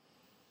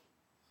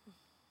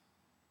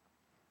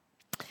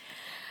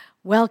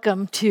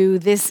Welcome to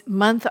this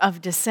month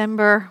of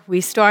December.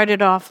 We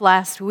started off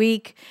last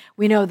week.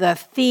 We know the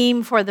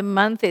theme for the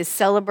month is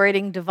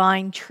celebrating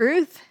divine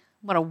truth.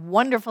 What a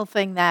wonderful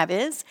thing that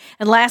is.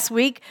 And last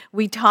week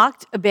we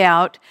talked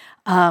about,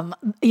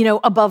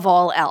 above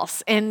all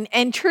else.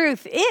 And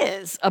truth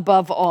is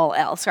above all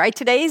else, right?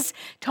 Today's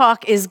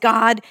talk is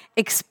God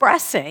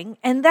expressing,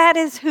 and that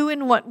is who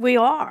and what we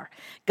are.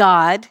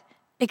 God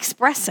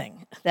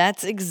expressing.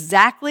 That's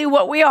exactly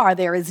what we are.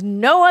 There is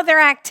no other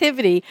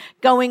activity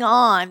going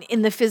on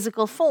in the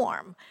physical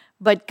form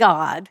but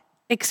God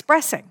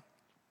expressing.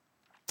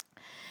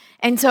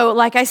 And so,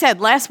 like I said,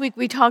 last week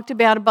we talked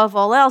about above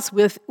all else,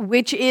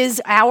 which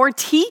is our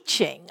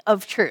teaching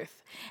of truth.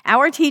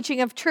 Our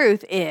teaching of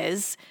truth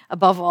is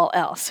above all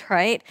else,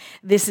 right?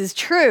 This is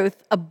truth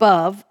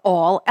above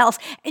all else.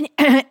 And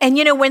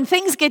when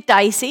things get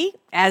dicey,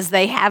 as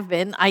they have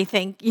been, I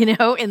think,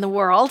 in the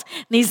world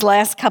these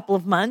last couple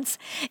of months,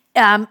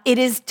 it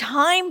is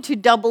time to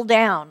double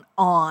down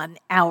on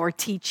our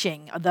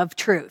teaching of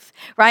truth,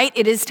 right?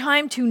 It is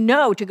time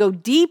to go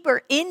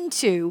deeper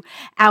into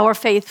our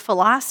faith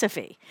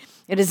philosophy.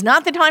 It is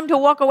not the time to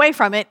walk away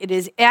from it. It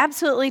is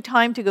absolutely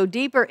time to go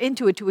deeper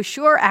into it, to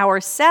assure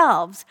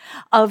ourselves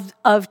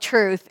of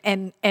truth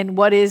and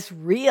what is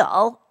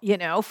real,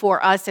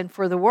 for us and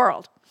for the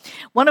world.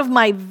 One of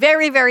my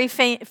very, very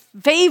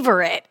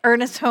favorite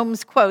Ernest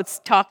Holmes quotes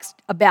talks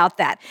about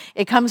that.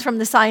 It comes from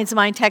the Science of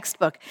Mind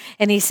textbook,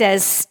 and he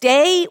says,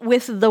 "Stay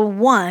with the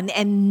one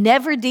and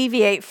never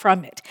deviate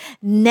from it.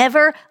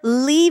 Never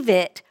leave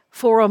it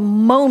for a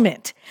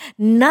moment.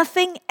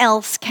 Nothing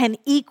else can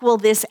equal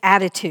this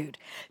attitude.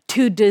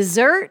 To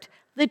desert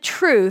the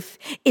truth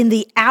in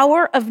the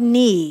hour of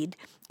need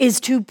is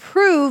to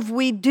prove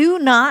we do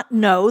not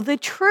know the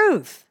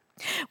truth.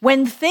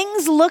 When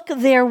things look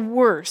their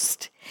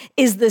worst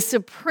is the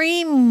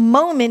supreme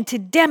moment to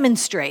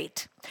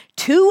demonstrate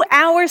to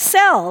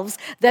ourselves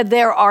that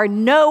there are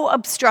no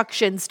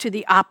obstructions to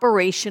the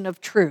operation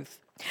of truth.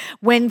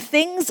 When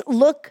things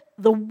look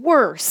the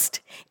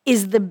worst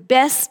is the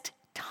best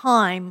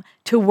time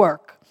to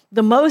work,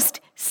 the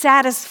most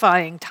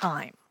satisfying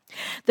time.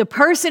 The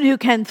person who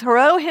can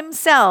throw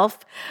himself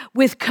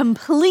with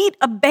complete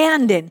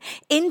abandon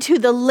into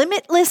the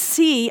limitless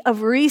sea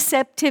of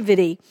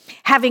receptivity,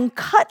 having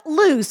cut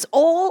loose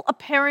all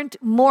apparent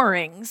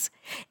moorings,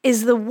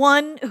 is the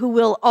one who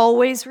will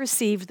always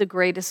receive the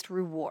greatest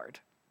reward."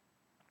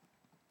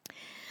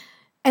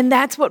 And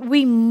that's what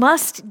we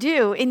must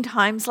do in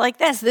times like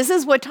this. This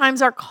is what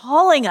times are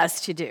calling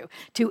us to do,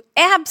 to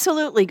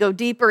absolutely go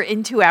deeper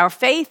into our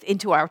faith,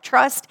 into our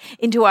trust,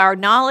 into our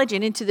knowledge,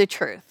 and into the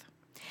truth.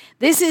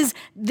 This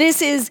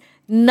is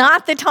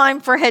not the time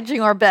for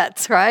hedging our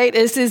bets, right?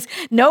 This is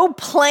no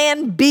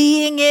plan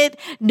Bing it,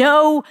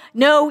 no,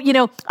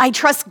 I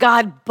trust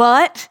God,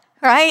 but,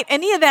 right?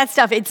 Any of that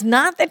stuff. It's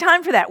not the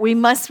time for that. We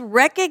must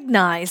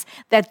recognize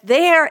that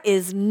there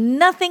is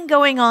nothing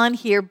going on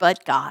here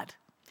but God.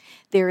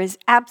 There is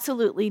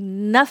absolutely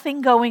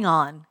nothing going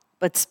on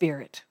but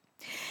spirit.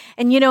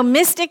 And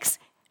mystics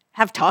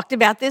have talked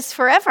about this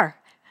forever,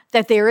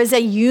 that there is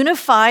a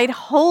unified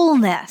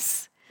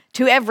wholeness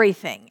to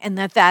everything, and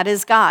that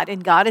is God.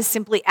 And God is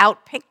simply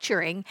out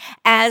picturing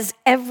as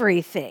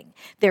everything.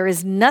 There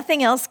is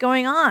nothing else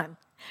going on,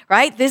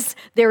 right?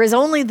 There is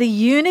only the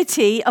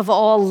unity of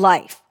all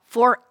life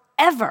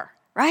forever.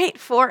 Right?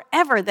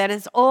 Forever. That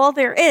is all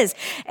there is.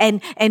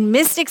 And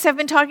mystics have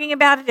been talking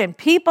about it, and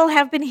people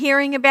have been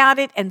hearing about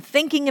it and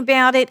thinking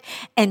about it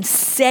and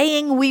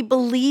saying we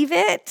believe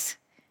it,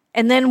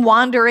 and then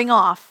wandering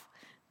off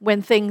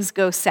when things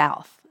go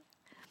south.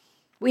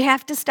 We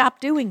have to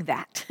stop doing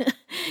that,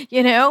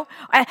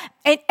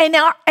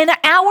 And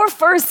our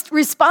first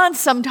response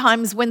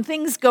sometimes when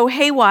things go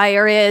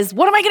haywire is,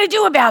 what am I going to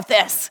do about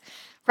this?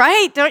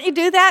 Right? Don't you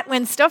do that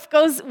when stuff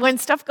goes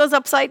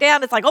upside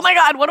down? It's like, oh my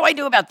God, what do I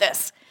do about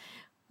this?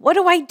 What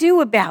do I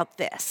do about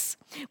this?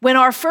 When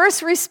our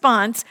first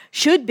response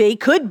could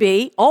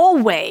be,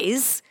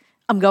 always,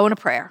 I'm going to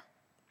prayer.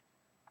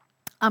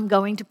 I'm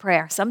going to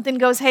prayer. Something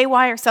goes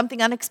haywire,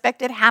 something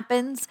unexpected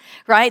happens,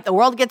 right? The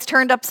world gets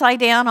turned upside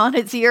down on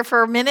its ear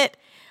for a minute.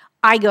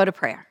 I go to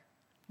prayer.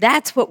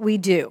 That's what we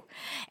do.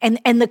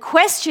 And the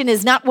question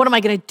is not, what am I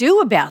going to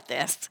do about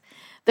this?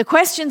 The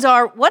questions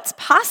are, what's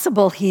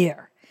possible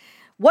here?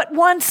 What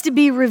wants to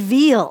be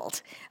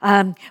revealed?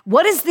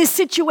 What is this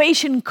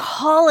situation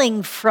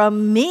calling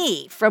from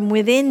me, from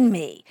within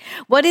me?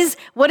 What is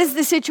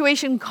the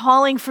situation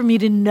calling for me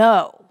to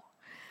know?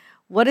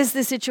 What is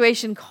the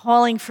situation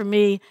calling for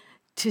me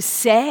to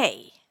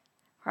say,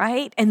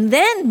 right? And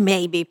then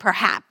maybe,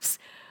 perhaps,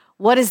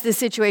 what is the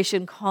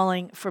situation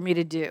calling for me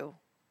to do?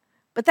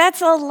 But that's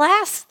the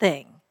last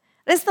thing.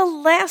 That's the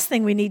last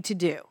thing we need to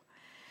do.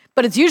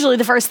 But it's usually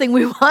the first thing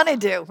we want to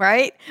do,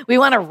 right? We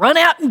want to run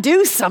out and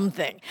do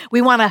something. We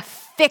want to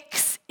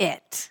fix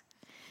it.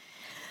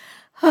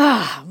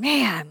 Oh,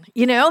 man,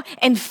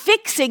 and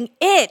fixing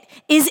it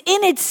is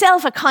in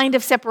itself a kind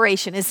of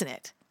separation, isn't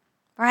it?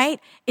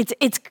 right?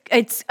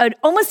 It's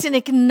almost an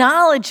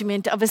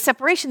acknowledgement of a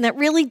separation that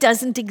really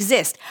doesn't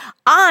exist.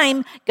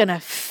 I'm going to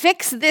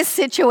fix this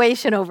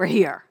situation over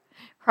here,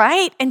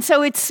 right? And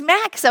so it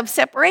smacks of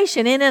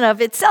separation in and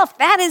of itself.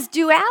 That is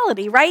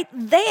duality right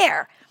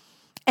there.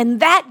 And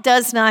that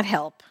does not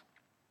help.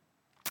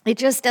 It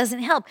just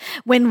doesn't help.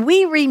 When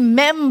we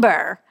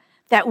remember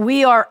that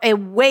we are a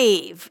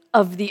wave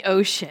of the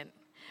ocean,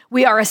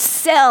 we are a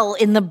cell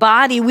in the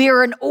body, we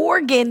are an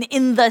organ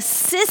in the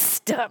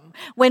system.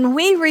 When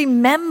we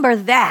remember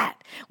that,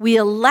 we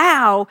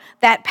allow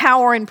that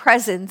power and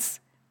presence,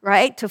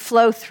 right, to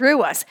flow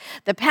through us.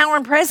 The power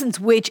and presence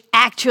which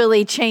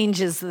actually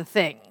changes the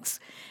things.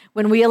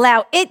 When we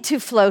allow it to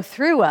flow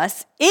through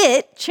us,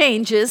 it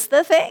changes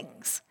the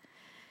things.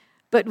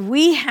 But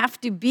we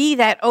have to be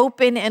that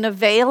open and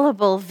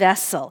available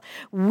vessel.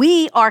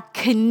 We are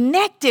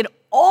connected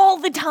all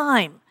the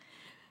time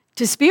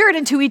to spirit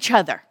and to each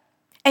other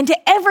and to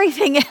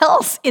everything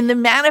else in the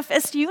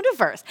manifest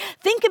universe.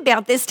 Think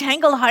about this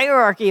tangled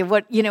hierarchy of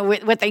what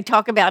they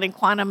talk about in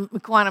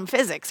quantum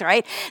physics,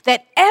 right?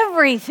 That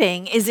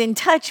everything is in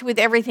touch with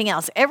everything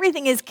else.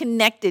 Everything is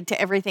connected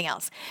to everything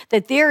else.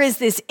 That there is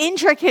this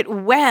intricate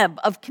web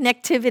of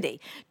connectivity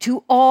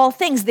to all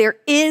things. There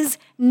is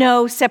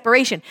no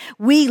separation.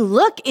 We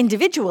look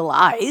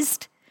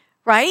individualized,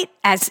 right,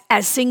 as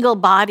single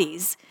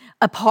bodies,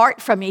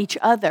 apart from each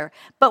other.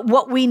 But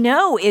what we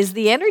know is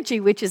the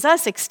energy, which is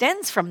us,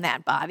 extends from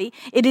that body.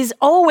 It is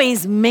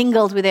always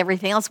mingled with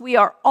everything else. We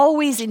are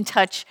always in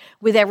touch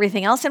with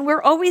everything else, and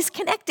we're always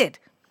connected.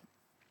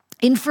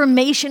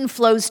 Information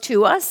flows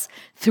to us,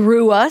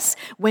 through us,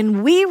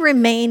 when we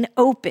remain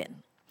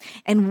open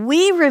and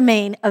we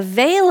remain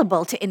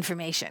available to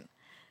information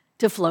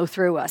to flow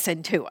through us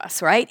and to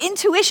us, right?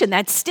 Intuition,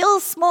 that still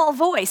small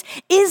voice,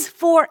 is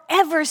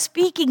forever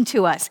speaking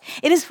to us.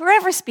 It is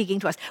forever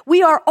speaking to us.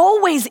 We are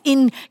always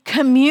in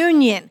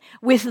communion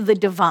with the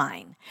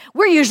divine.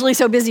 We're usually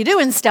so busy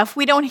doing stuff,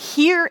 we don't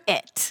hear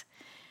it.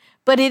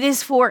 But it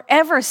is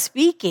forever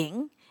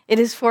speaking. It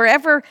is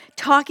forever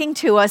talking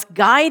to us,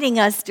 guiding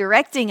us,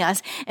 directing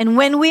us. And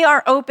when we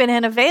are open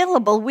and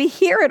available, we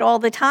hear it all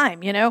the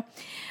time,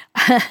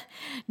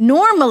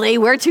 Normally,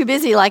 we're too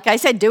busy, like I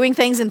said, doing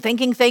things and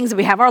thinking things.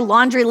 We have our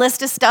laundry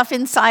list of stuff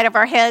inside of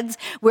our heads.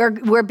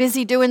 We're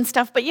busy doing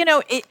stuff, but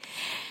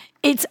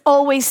it's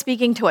always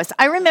speaking to us.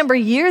 I remember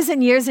years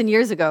and years and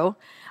years ago,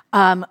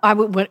 when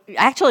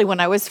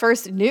I was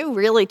first new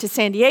really to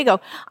San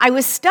Diego, I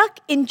was stuck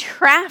in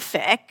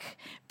traffic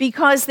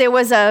because there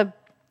was a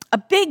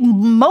big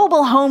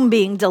mobile home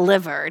being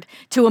delivered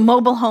to a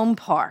mobile home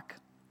park.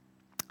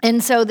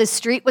 And so the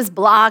street was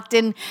blocked,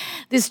 and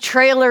this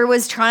trailer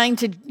was trying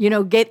to,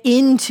 get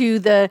into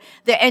the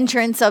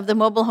entrance of the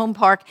mobile home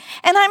park.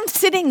 And I'm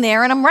sitting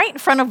there, and I'm right in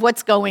front of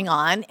what's going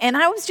on. And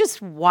I was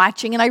just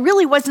watching, and I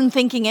really wasn't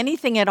thinking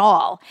anything at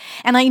all.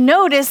 And I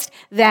noticed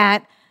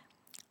that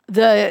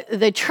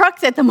the truck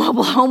that the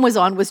mobile home was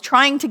on was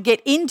trying to get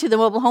into the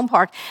mobile home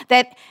park.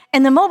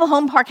 And the mobile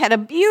home park had a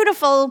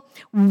beautiful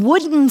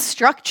wooden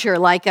structure,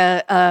 like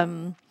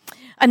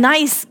a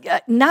nice,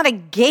 not a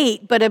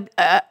gate, but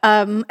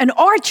an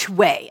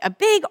archway, a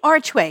big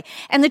archway.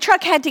 And the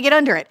truck had to get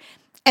under it,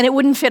 and it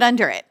wouldn't fit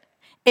under it.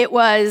 It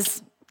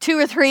was 2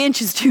 or 3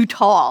 inches too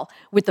tall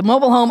with the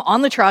mobile home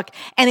on the truck,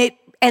 and it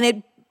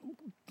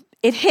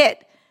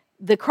hit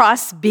the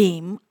cross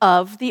beam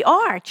of the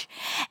arch.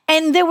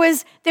 And there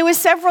was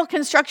several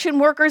construction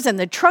workers and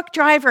the truck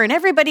driver, and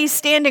everybody's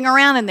standing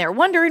around, and they're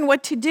wondering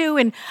what to do.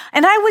 And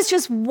I was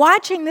just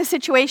watching the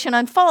situation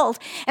unfold.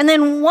 And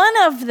then one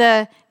of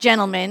the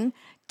gentlemen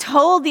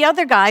told the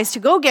other guys to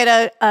go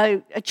get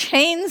a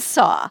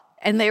chainsaw,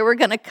 and they were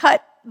going to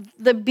cut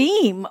the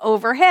beam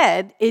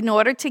overhead in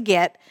order to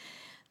get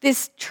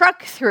this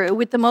truck through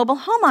with the mobile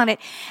home on it.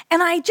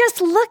 And I just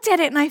looked at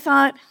it and I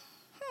thought,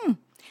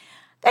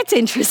 that's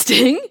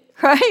interesting,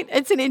 right?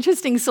 It's an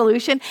interesting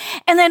solution.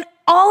 And then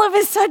all of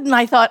a sudden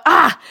I thought,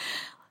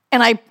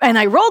 and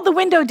I rolled the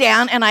window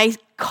down and I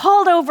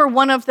called over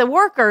one of the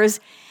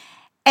workers,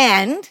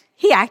 and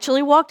he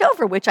actually walked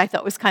over, which I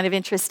thought was kind of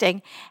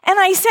interesting. And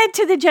I said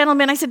to the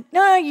gentleman, I said,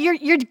 no,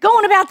 you're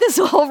going about this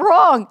all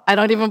wrong. I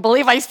don't even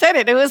believe I said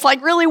it. It was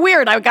like really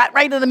weird. I got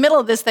right in the middle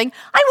of this thing.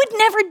 I would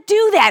never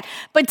do that.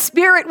 But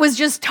Spirit was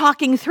just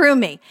talking through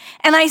me.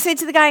 And I said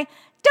to the guy,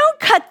 Don't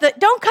cut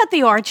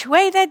the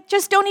archway.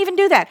 Just don't even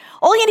do that.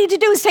 All you need to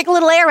do is take a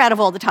little air out of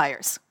all the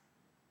tires.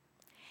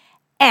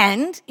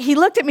 And he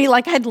looked at me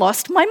like I'd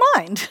lost my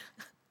mind.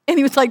 And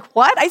he was like,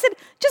 what? I said,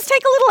 just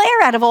take a little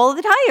air out of all of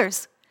the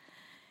tires.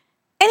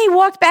 And he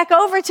walked back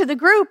over to the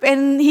group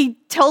and he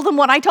told them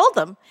what I told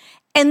them.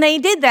 And they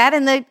did that,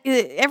 and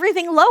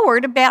everything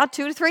lowered about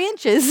 2 to 3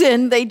 inches,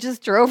 and they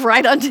just drove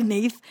right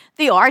underneath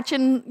the arch,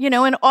 and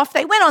and off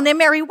they went on their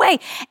merry way.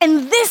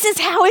 And this is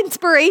how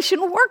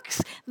inspiration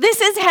works. This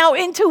is how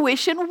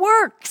intuition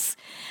works.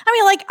 I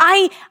mean, like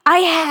I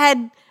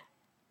had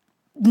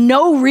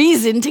no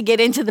reason to get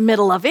into the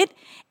middle of it.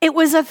 It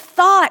was a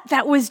thought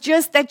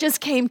that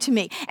just came to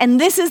me. And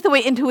this is the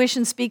way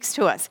intuition speaks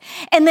to us.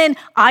 And then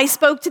I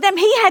spoke to them.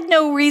 He had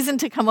no reason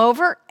to come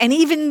over and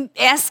even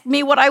ask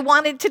me what I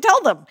wanted to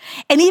tell them.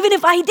 And even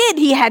if I did,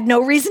 he had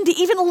no reason to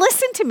even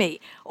listen to me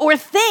or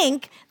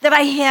think that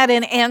I had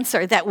an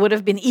answer that would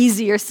have been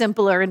easier,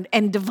 simpler,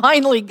 and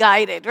divinely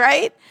guided,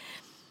 right?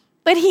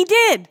 But he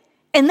did.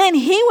 And then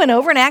he went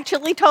over and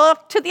actually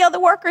talked to the other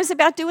workers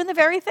about doing the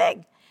very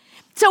thing.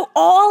 So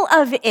all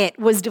of it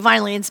was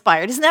divinely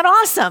inspired. Isn't that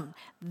awesome?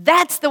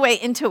 That's the way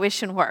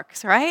intuition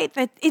works, right?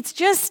 That it's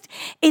just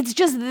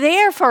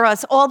there for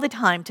us all the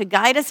time to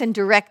guide us and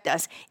direct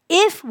us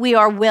if we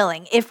are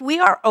willing, if we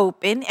are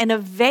open and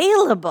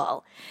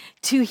available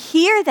to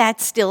hear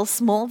that still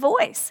small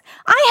voice.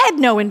 I had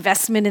no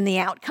investment in the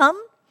outcome,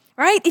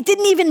 right? It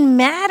didn't even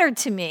matter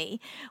to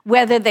me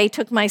whether they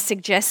took my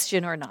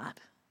suggestion or not.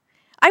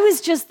 I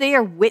was just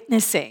there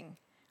witnessing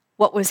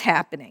what was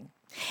happening.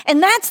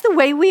 And that's the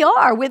way we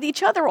are with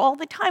each other all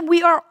the time.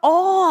 We are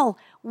all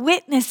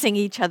witnessing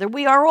each other.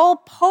 We are all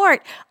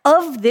part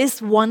of this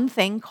one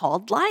thing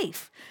called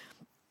life.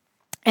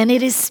 And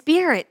it is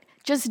spirit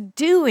just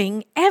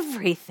doing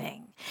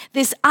everything.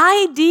 This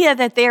idea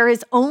that there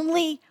is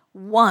only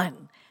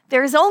one.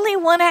 There is only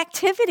one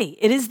activity.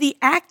 It is the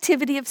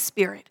activity of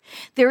spirit.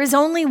 There is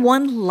only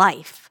one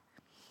life.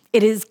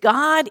 It is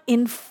God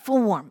in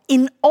form,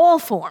 in all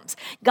forms.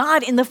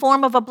 God in the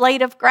form of a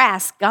blade of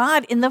grass.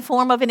 God in the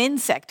form of an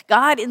insect.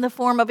 God in the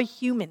form of a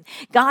human.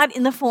 God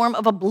in the form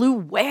of a blue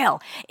whale.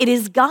 It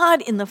is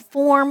God in the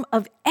form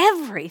of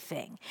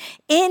everything,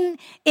 in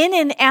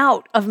and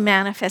out of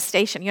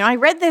manifestation. You know, I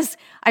read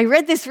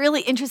this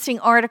really interesting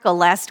article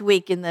last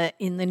week in the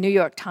New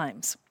York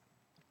Times.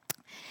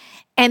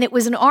 And it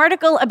was an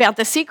article about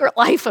the secret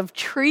life of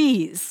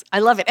trees. I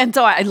love it. And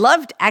so I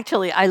loved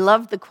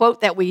the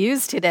quote that we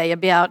used today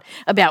about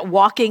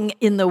walking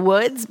in the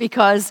woods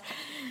because,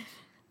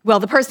 well,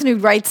 the person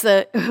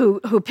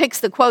who picks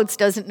the quotes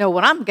doesn't know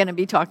what I'm going to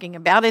be talking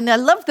about. And I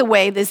love the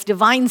way this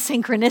divine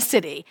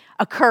synchronicity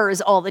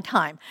occurs all the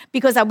time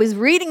because I was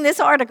reading this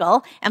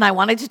article and I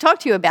wanted to talk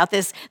to you about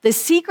this, the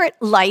secret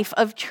life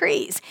of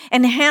trees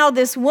and how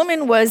this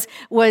woman was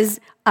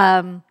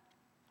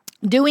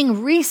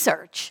doing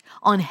research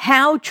on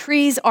how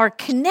trees are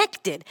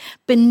connected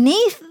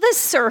beneath the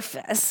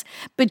surface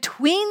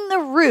between the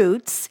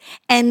roots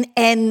and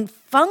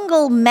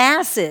fungal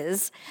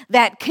masses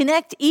that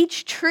connect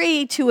each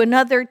tree to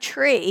another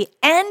tree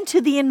and to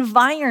the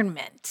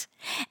environment.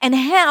 And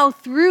how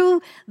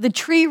through the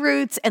tree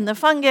roots and the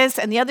fungus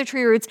and the other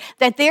tree roots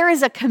that there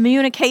is a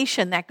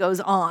communication that goes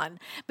on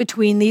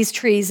between these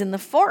trees in the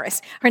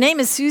forest. Her name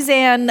is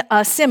Suzanne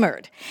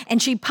Simard,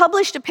 and she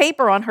published a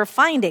paper on her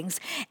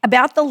findings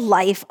about the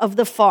life of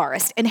the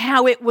forest and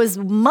how it was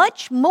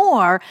much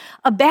more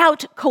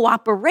about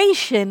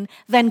cooperation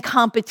than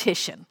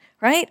competition.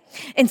 Right?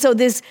 And so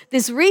this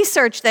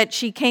research that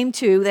she came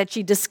to, that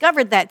she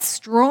discovered that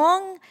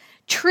strong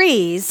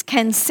trees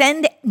can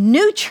send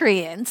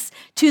nutrients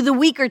to the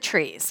weaker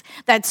trees.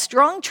 That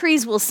strong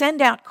trees will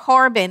send out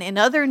carbon and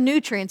other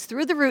nutrients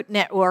through the root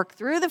network,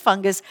 through the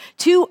fungus,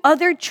 to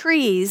other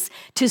trees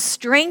to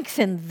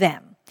strengthen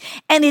them.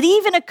 And it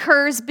even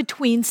occurs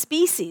between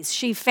species.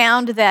 She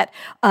found that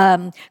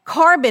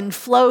carbon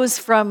flows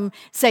from,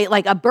 say,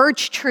 like a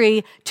birch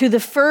tree to the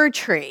fir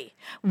tree.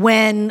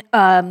 When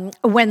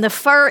the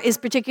fir is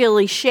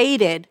particularly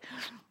shaded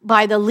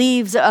by the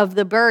leaves of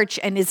the birch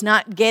and is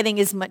not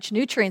getting as much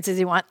nutrients as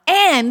you want.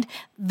 And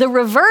the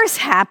reverse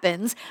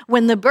happens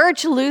when the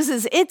birch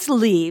loses its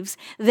leaves,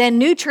 then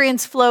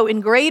nutrients flow in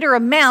greater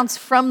amounts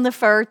from the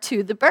fir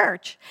to the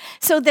birch.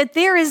 So that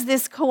there is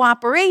this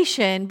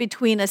cooperation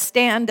between a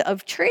stand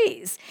of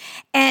trees.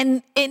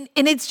 And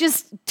it's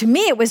just, to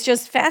me, it was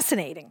just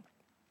fascinating.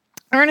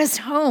 Ernest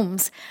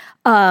Holmes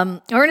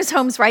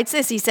writes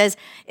this. He says,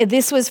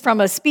 this was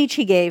from a speech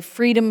he gave,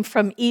 Freedom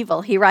from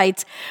Evil. He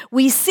writes,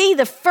 "We see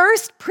the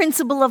first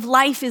principle of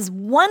life is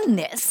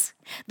oneness.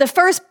 The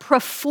first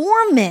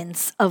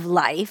performance of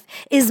life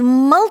is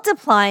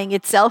multiplying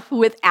itself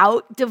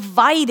without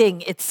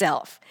dividing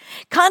itself.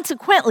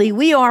 Consequently,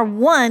 we are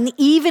one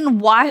even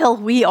while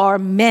we are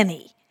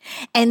many.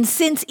 And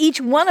since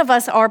each one of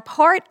us are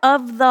part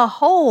of the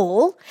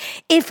whole,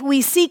 if we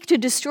seek to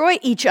destroy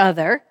each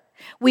other,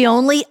 we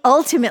only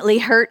ultimately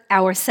hurt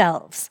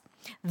ourselves.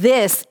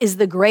 This is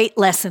the great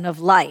lesson of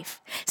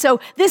life." So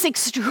this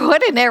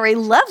extraordinary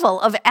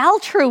level of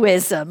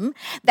altruism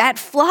that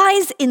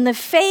flies in the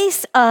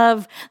face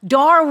of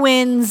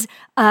Darwin's,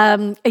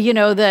 in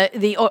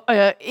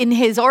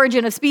his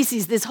Origin of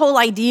Species, this whole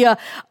idea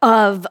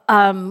of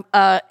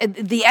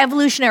the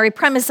evolutionary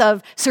premise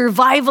of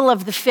survival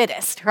of the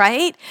fittest,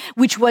 right?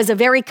 Which was a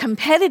very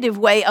competitive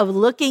way of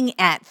looking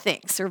at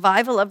things,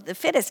 survival of the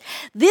fittest.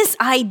 This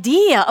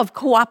idea of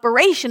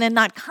cooperation and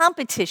not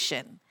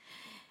competition,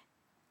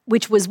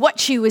 which was what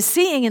she was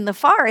seeing in the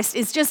forest,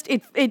 is just,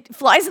 it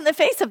flies in the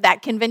face of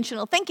that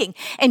conventional thinking.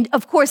 And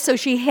of course, so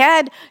she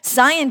had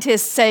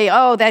scientists say,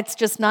 oh, that's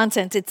just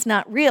nonsense, it's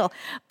not real.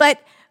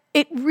 But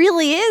it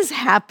really is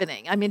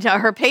happening. I mean,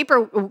 her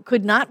paper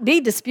could not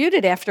be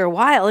disputed after a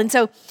while. And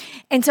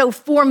so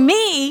for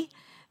me,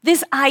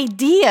 this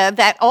idea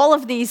that all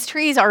of these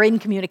trees are in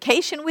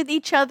communication with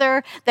each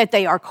other, that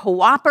they are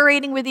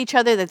cooperating with each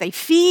other, that they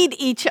feed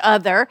each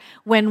other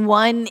when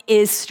one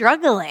is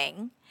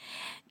struggling,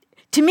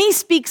 to me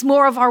speaks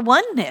more of our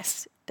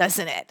oneness,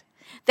 doesn't it?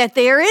 That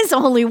there is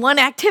only one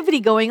activity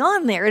going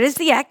on there. It is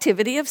the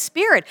activity of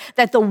spirit,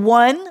 that the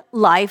one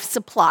life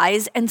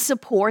supplies and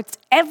supports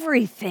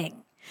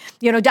everything.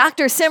 You know,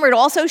 Dr. Simard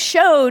also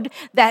showed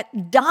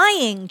that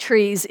dying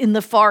trees in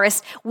the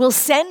forest will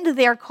send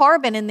their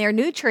carbon and their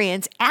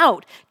nutrients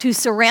out to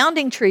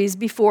surrounding trees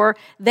before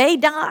they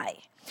die.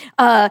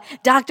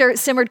 Dr.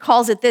 Simard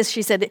calls it this.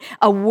 She said,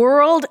 a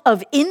world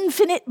of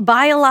infinite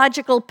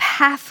biological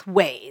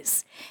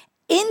pathways,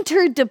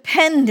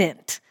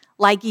 interdependent,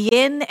 like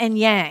yin and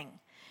yang.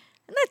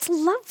 And that's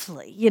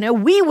lovely. You know,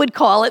 we would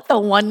call it the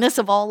oneness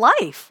of all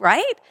life,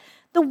 right?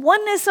 The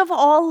oneness of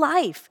all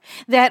life,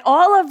 that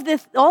all of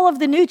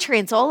the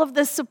nutrients, all of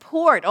the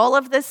support, all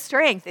of the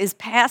strength is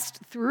passed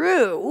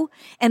through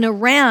and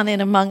around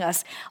and among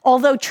us.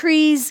 Although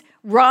trees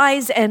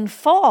rise and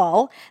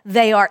fall,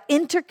 they are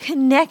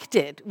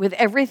interconnected with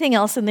everything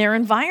else in their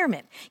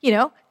environment. You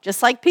know,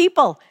 just like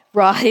people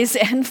rise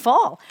and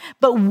fall.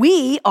 But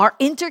we are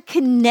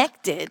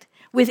interconnected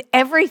with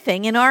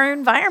everything in our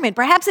environment.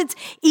 Perhaps it's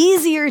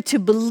easier to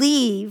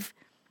believe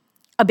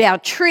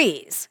about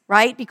trees,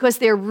 right? Because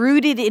they're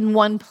rooted in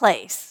one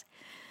place.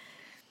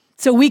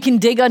 So we can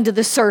dig under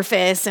the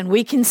surface and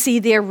we can see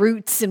their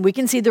roots and we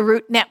can see the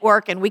root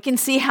network and we can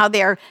see how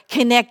they're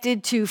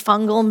connected to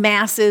fungal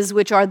masses,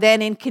 which are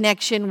then in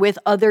connection with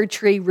other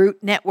tree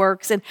root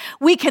networks. And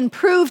we can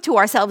prove to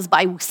ourselves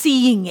by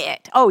seeing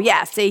it. Oh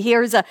yeah, see,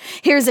 here's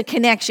a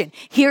connection.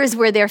 Here's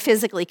where they're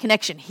physically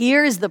connected.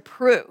 Here's the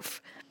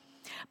proof.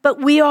 But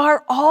we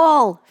are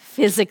all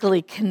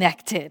physically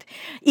connected.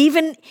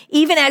 Even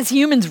as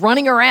humans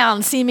running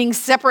around seeming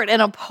separate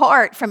and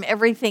apart from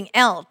everything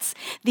else,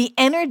 the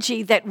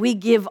energy that we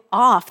give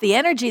off, the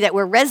energy that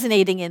we're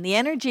resonating in, the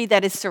energy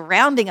that is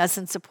surrounding us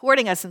and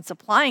supporting us and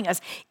supplying us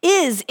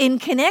is in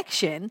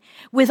connection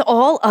with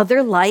all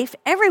other life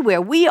everywhere.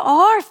 We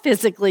are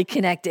physically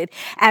connected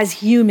as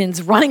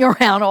humans running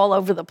around all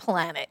over the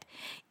planet.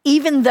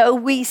 Even though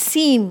we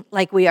seem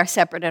like we are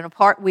separate and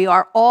apart, we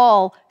are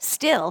all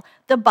still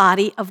the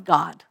body of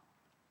God.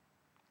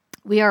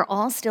 We are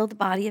all still the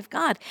body of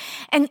God.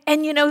 And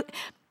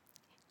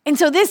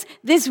so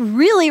this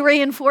really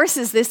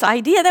reinforces this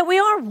idea that we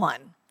are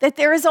one, that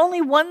there is only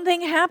one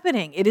thing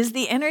happening. It is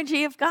the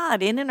energy of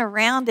God in and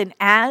around and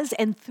as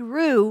and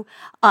through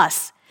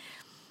us.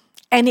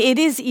 And it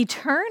is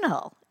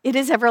eternal. It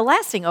is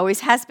everlasting, always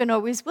has been,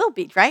 always will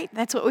be, right?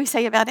 That's what we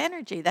say about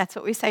energy. That's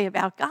what we say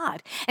about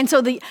God. And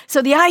so the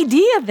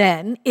idea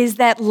then is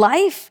that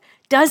life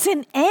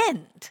doesn't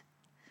end,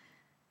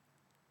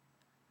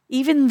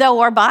 even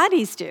though our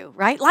bodies do,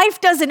 right? Life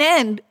doesn't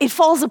end, it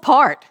falls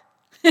apart.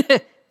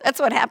 That's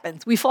what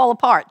happens. We fall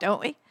apart,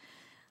 don't we?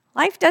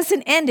 Life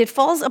doesn't end, it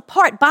falls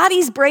apart.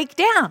 Bodies break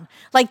down,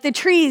 like the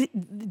tree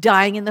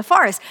dying in the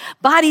forest.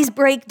 Bodies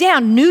break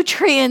down,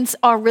 nutrients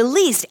are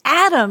released,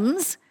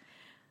 atoms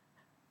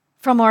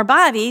from our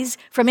bodies,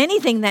 from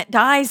anything that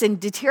dies and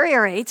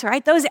deteriorates,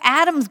 right? Those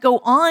atoms go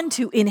on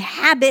to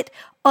inhabit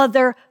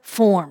other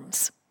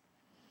forms.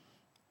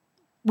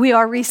 We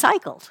are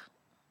recycled.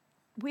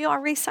 We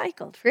are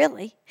recycled,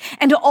 really.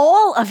 And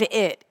all of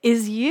it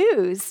is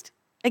used,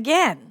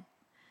 again,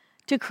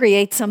 to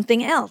create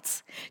something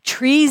else.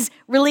 Trees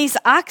release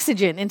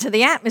oxygen into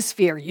the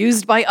atmosphere,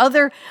 used by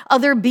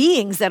other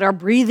beings that are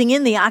breathing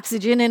in the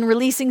oxygen and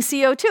releasing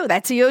CO2.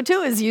 That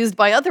CO2 is used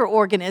by other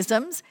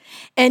organisms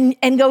and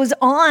goes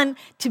on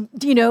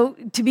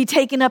to be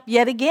taken up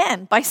yet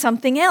again by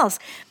something else.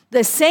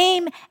 The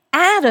same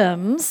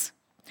atoms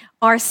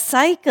are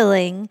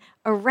cycling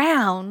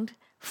around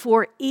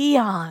for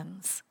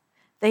eons.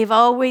 They've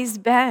always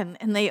been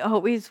and they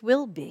always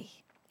will be.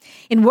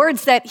 In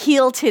Words That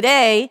Heal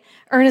Today,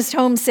 Ernest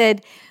Holmes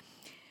said,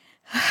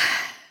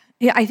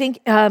 I think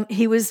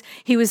he was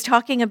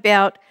talking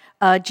about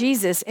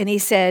Jesus, and he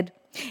said,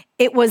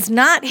 it was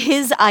not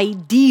his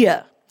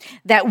idea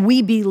that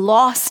we be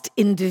lost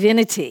in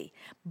divinity,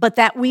 but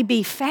that we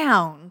be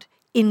found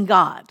in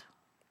God.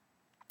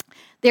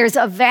 There's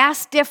a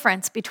vast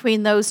difference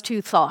between those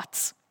two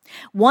thoughts.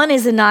 One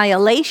is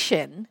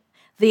annihilation,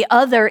 the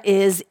other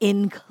is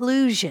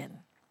inclusion.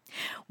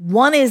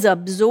 One is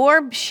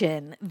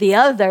absorption, the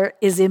other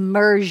is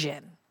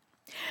immersion.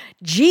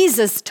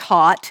 Jesus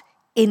taught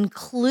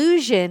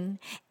inclusion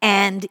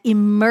and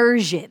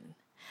immersion,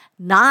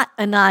 not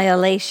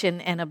annihilation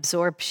and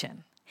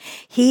absorption.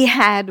 He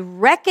had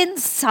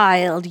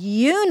reconciled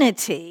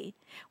unity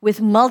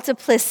with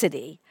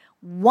multiplicity,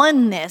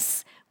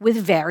 oneness with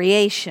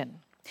variation.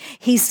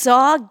 He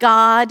saw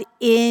God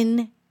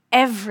in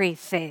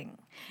everything,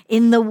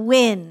 in the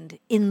wind,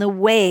 in the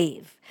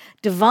wave,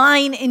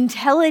 divine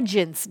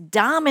intelligence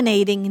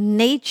dominating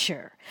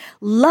nature,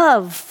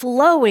 love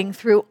flowing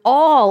through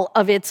all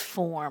of its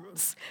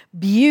forms,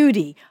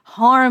 beauty,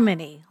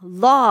 harmony,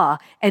 law,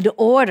 and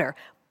order,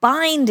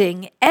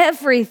 binding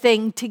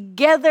everything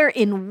together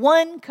in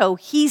one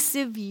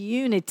cohesive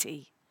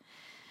unity.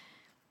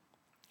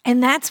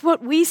 And that's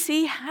what we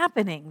see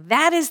happening.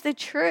 That is the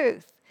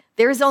truth.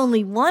 There is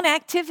only one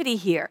activity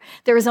here.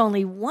 There is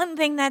only one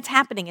thing that's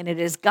happening, and it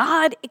is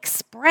God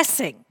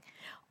expressing.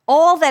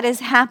 All that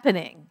is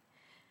happening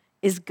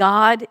is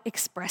God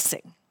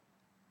expressing.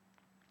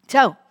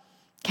 So,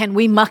 can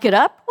we muck it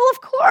up? Well,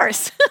 of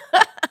course.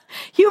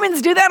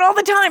 Humans do that all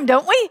the time,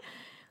 don't we?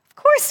 Of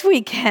course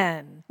we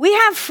can. We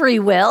have free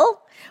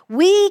will.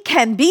 We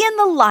can be in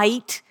the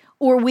light,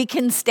 or we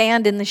can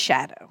stand in the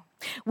shadow.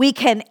 We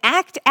can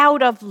act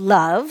out of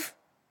love,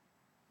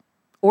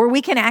 or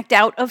we can act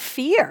out of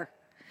fear.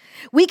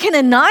 We can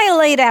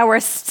annihilate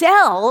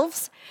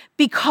ourselves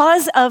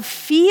because of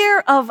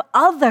fear of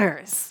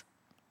others.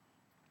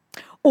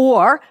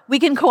 Or we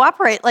can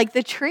cooperate like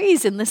the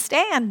trees in the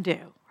stand do,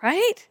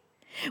 right?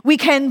 We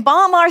can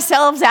bomb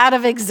ourselves out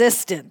of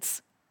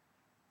existence.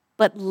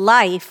 But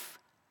life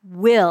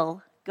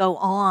will go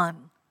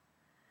on.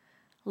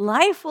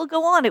 Life will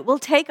go on. It will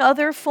take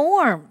other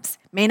forms.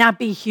 May not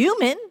be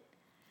human,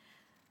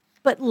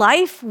 but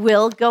life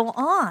will go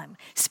on.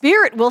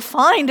 Spirit will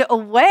find a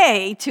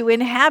way to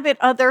inhabit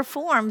other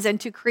forms and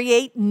to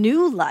create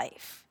new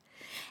life.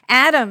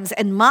 Atoms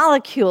and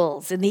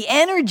molecules and the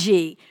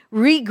energy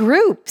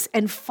regroups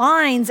and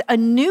finds a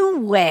new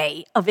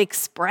way of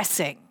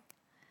expressing.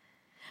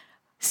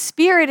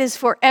 Spirit is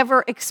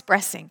forever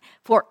expressing,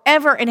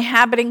 forever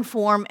inhabiting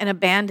form and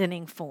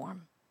abandoning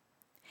form.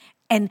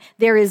 And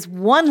there is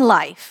one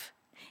life.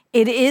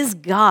 It is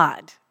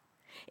God.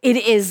 It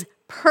is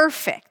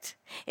perfect.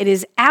 It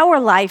is our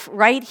life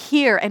right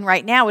here and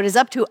right now. It is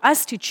up to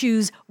us to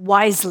choose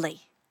wisely.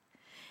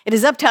 It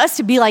is up to us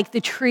to be like the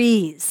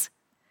trees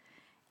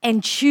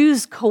and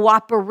choose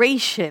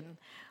cooperation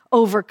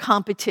over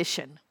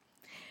competition.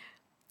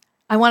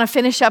 I want to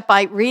finish up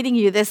by reading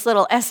you this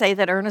little essay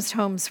that Ernest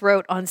Holmes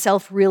wrote on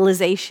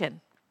self-realization.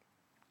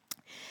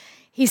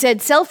 He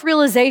said,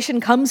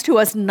 self-realization comes to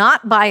us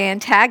not by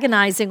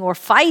antagonizing or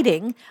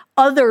fighting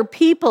other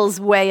people's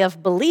way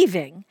of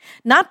believing,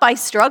 not by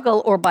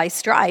struggle or by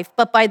strife,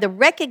 but by the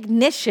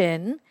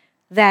recognition,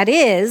 that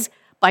is,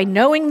 by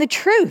knowing the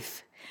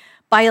truth,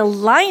 by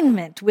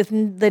alignment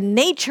with the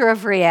nature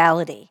of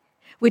reality,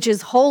 which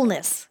is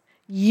wholeness,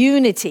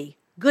 unity,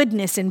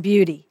 goodness, and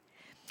beauty.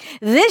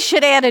 This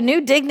should add a new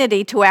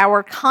dignity to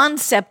our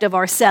concept of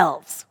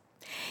ourselves.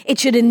 It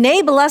should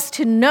enable us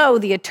to know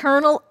the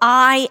eternal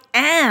I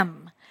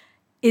am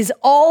is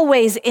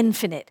always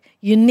infinite,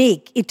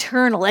 unique,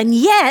 eternal, and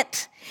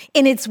yet,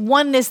 in its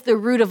oneness, the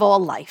root of all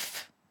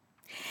life.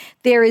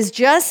 There is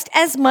just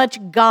as much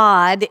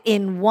God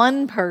in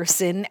one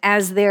person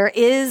as there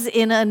is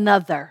in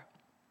another.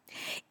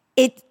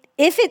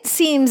 If it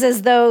seems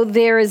as though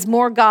there is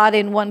more God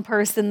in one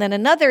person than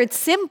another, it's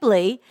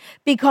simply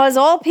because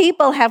all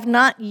people have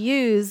not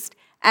used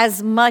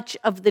as much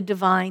of the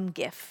divine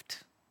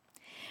gift.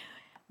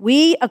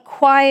 We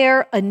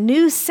acquire a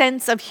new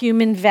sense of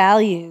human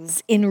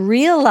values in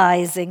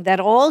realizing that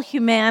all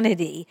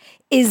humanity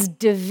is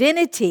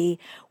divinity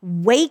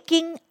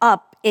waking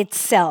up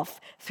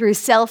itself through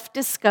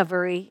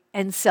self-discovery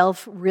and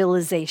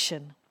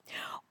self-realization.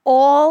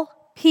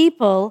 All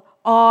people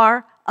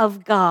are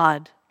of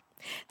God.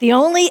 The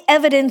only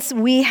evidence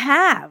we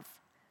have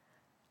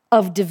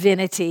of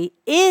divinity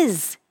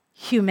is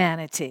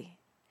humanity.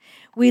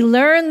 We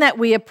learn that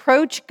we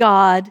approach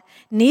God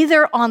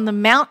neither on the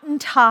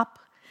mountaintop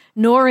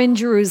nor in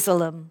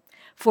Jerusalem,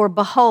 for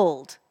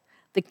behold,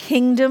 the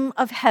kingdom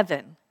of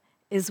heaven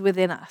is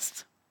within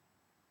us.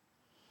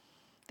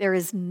 There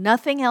is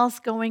nothing else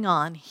going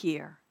on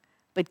here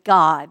but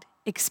God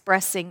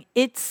expressing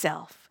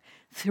itself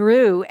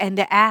through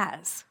and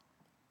as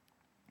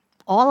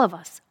all of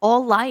us,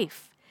 all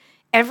life,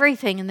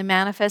 everything in the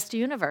manifest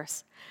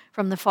universe,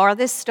 from the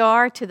farthest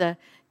star to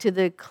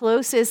the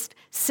closest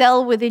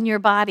cell within your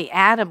body,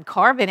 atom,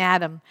 carbon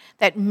atom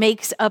that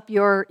makes up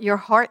your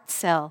heart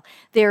cell.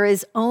 There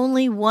is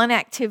only one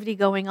activity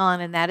going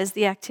on, and that is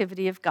the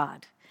activity of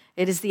God.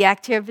 It is the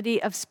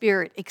activity of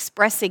Spirit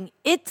expressing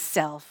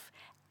itself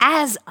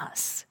as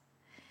us.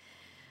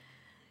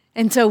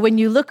 And so when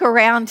you look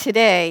around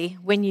today,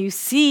 when you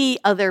see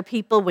other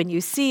people, when you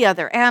see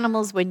other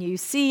animals, when you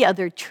see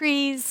other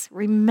trees,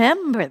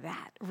 remember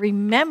that.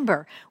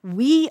 Remember,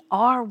 we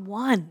are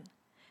one.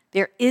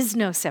 There is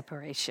no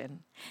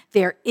separation.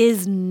 There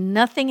is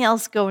nothing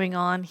else going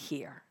on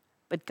here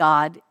but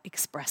God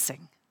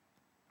expressing.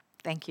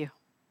 Thank you.